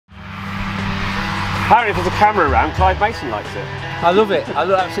Apparently if there's a camera around, Clive Mason likes it. I love it, I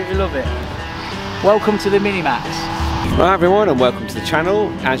absolutely love it. Welcome to the Minimax. Hi everyone and welcome to the channel.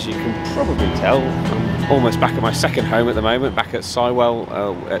 As you can probably tell, I'm almost back at my second home at the moment, back at Sywell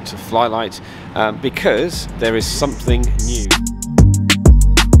at Flylight, because there is something new.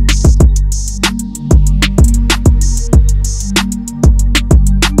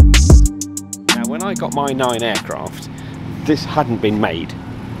 Now when I got my 9 aircraft, this hadn't been made.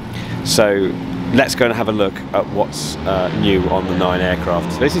 So let's go and have a look at what's new on the 9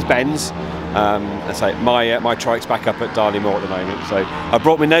 aircraft. So this is Ben's. I say my trike's back up at Darley Moor at the moment, so I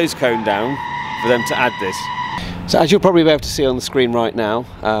brought my nose cone down for them to add this. So as you'll probably be able to see on the screen right now,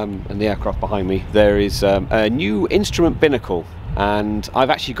 and the aircraft behind me, there is a new instrument binnacle, and I've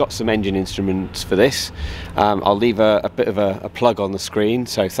actually got some engine instruments for this. I'll leave a bit of a plug on the screen,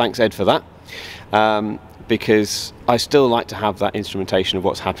 so thanks Ed for that. Because I still like to have that instrumentation of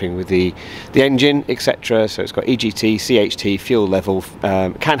what's happening with the engine, etc. So it's got EGT, CHT, fuel level,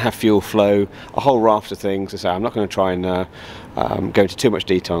 can have fuel flow, a whole raft of things. So I'm not going to try and go into too much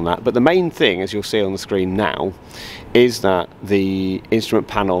detail on that. But the main thing, as you'll see on the screen now, is that the instrument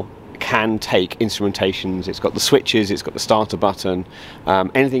panel can take instrumentations. It's got the switches, it's got the starter button,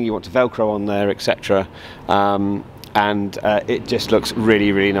 anything you want to Velcro on there, etc. And it just looks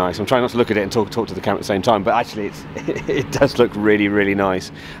really, really nice. I'm trying not to look at it and talk to the camera at the same time, but actually it does look really, really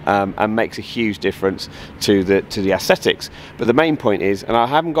nice, and makes a huge difference to the aesthetics. But the main point is, and I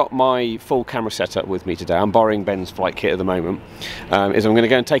haven't got my full camera setup with me today, I'm borrowing Ben's flight kit at the moment, is I'm going to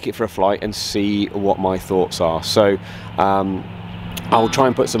go and take it for a flight and see what my thoughts are. So I'll try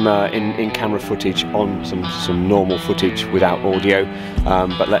and put some in-camera footage on some normal footage without audio,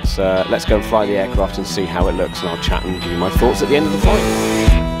 but let's go and fly the aircraft and see how it looks, and I'll chat and give you my thoughts at the end of the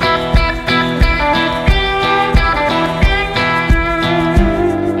flight.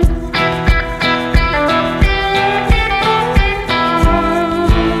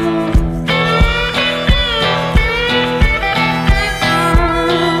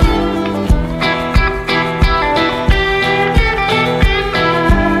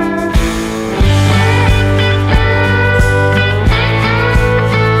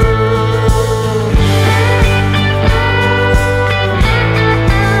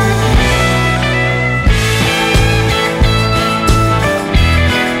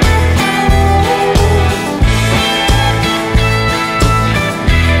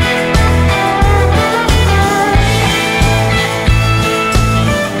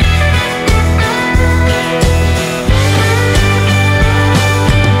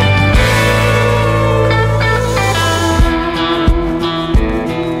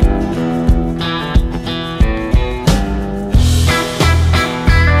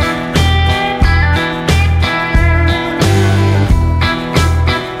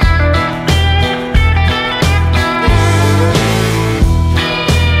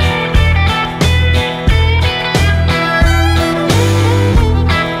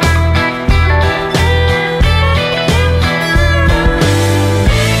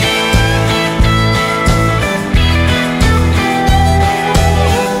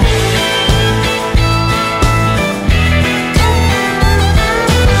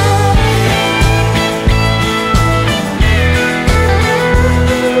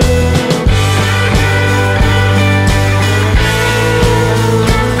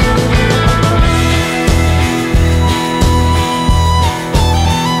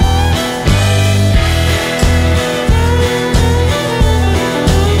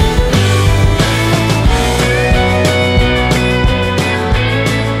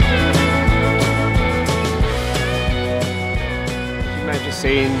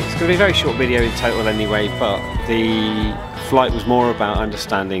 It's going to be a very short video in total anyway, but the flight was more about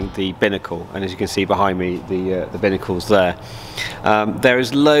understanding the binnacle, and as you can see behind me, the binnacle's there. There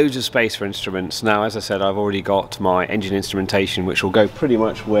is loads of space for instruments. Now, as I said, I've already got my engine instrumentation, which will go pretty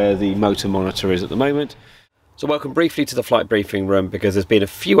much where the motor monitor is at the moment. So welcome briefly to the flight briefing room, because there's been a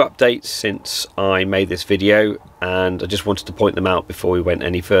few updates since I made this video, and I just wanted to point them out before we went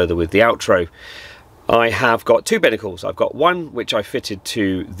any further with the outro. I have got 2 binnacles. I've got one which I fitted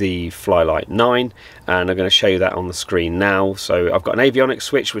to the Flylight 9, and I'm going to show you that on the screen now. So I've got an avionics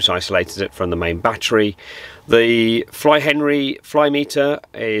switch which isolated it from the main battery. The Fly meter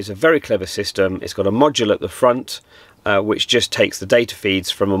is a very clever system. It's got a module at the front, which just takes the data feeds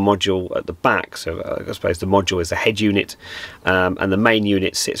from a module at the back. So I suppose the module is the head unit, and the main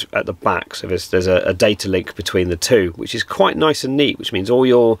unit sits at the back. So there's a data link between the two, which is quite nice and neat, which means all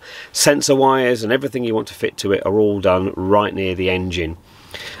your sensor wires and everything you want to fit to it are all done right near the engine.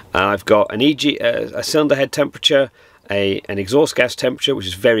 I've got an a cylinder head temperature, an exhaust gas temperature, which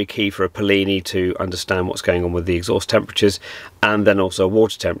is very key for a Pellini to understand what's going on with the exhaust temperatures, and then also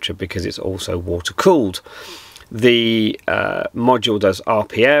water temperature because it's also water cooled. The module does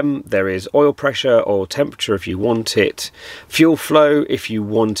RPM, there is oil pressure, oil temperature if you want it, fuel flow if you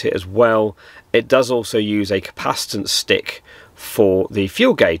want it as well. It does also use a capacitance stick for the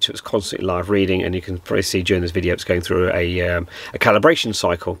fuel gauge, so it's constantly live reading, and you can probably see during this video it's going through a calibration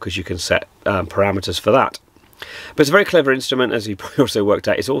cycle because you can set parameters for that. But it's a very clever instrument, as you probably also worked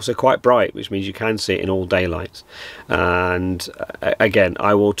out. It's also quite bright, which means you can see it in all daylights. And again,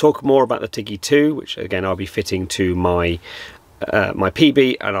 I will talk more about the Tiggy 2, which again I'll be fitting to my my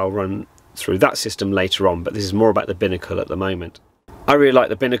PeaBee, and I'll run through that system later on. But this is more about the binnacle at the moment. I really like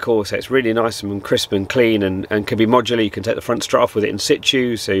the binnacle, so it's really nice and crisp and clean, and can be modular. You can take the front strut off with it in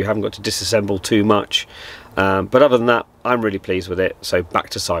situ, so you haven't got to disassemble too much. But other than that, I'm really pleased with it. So back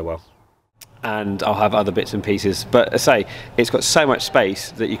to Sywell. And I'll have other bits and pieces, but as I say, it's got so much space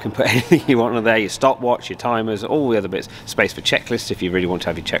that you can put anything you want on there, your stopwatch, your timers, all the other bits, space for checklists if you really want to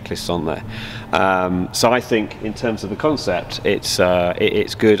have your checklists on there. So I think in terms of the concept, it's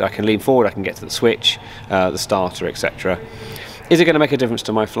good. I can lean forward, I can get to the switch, the starter, etc. Is it going to make a difference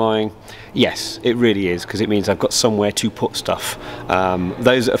to my flying? Yes, it really is, because it means I've got somewhere to put stuff.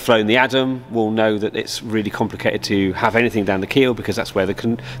 Those that have flown the Adam will know that it's really complicated to have anything down the keel, because that's where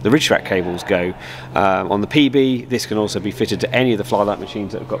the ridge track cables go. On the PeaBee, this can also be fitted to any of the Flylight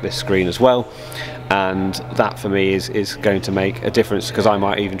machines that have got this screen as well, and that for me is going to make a difference, because I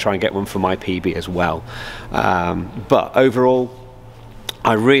might even try and get one for my PeaBee as well. But overall,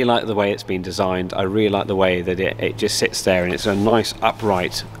 I really like the way it's been designed. I really like the way that it just sits there, and it's a nice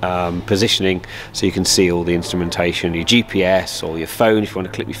upright positioning, so you can see all the instrumentation, your GPS or your phone if you want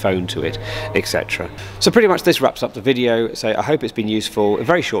to clip your phone to it, etc. So pretty much this wraps up the video. So I hope it's been useful. A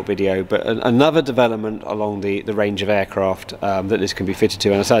very short video, but another development along the range of aircraft that this can be fitted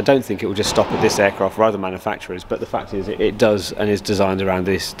to. And I don't think it will just stop at this aircraft or other manufacturers, but the fact is it does, and is designed around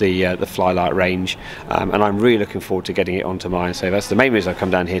the Flylight range, and I'm really looking forward to getting it onto mine. So that's the main reason I've come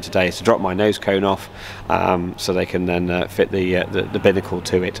down here today, is to drop my nose cone off, so they can then fit the binnacle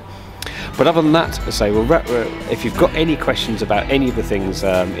to it. But other than that, so if you've got any questions about any of the things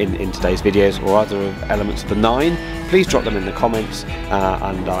in today's videos or other elements of the Nine, please drop them in the comments,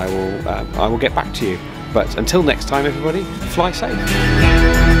 and I will get back to you. But until next time, everybody, fly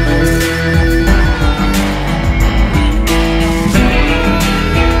safe.